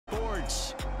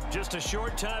Just a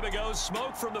short time ago,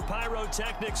 smoke from the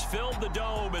pyrotechnics filled the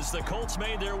dome as the Colts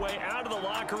made their way out of the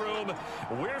locker room.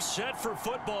 We're set for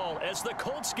football as the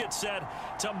Colts get set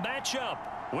to match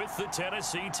up with the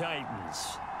Tennessee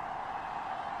Titans.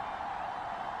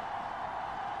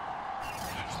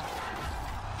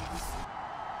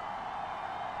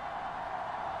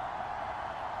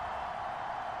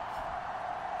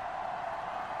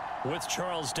 With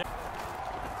Charles Day.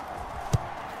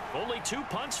 Only 2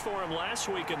 punts for him last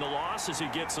week in the loss as he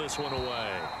gets this one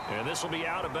away. And this will be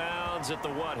out of bounds at the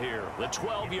what here? The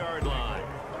 12-yard line.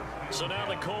 So now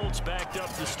the Colts backed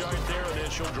up to start their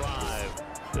initial drive.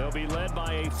 They'll be led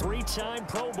by a 3-time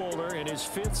Pro Bowler in his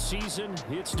 5th season.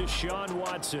 It's Deshaun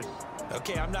Watson.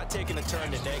 Okay, I'm not taking a turn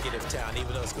to negative town,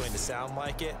 even though it's going to sound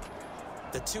like it.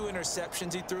 The 2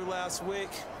 interceptions he threw last week,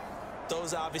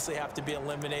 those obviously have to be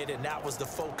eliminated, and that was the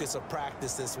focus of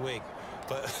practice this week.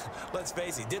 But let's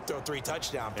face it, he did throw 3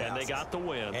 touchdown passes. And they got the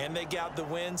win. And they got the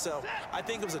win, so I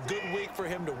think it was a good week for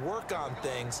him to work on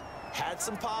things. Had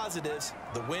some positives,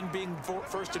 the win being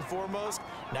first and foremost.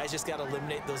 Now he's just got to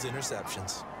eliminate those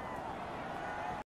interceptions.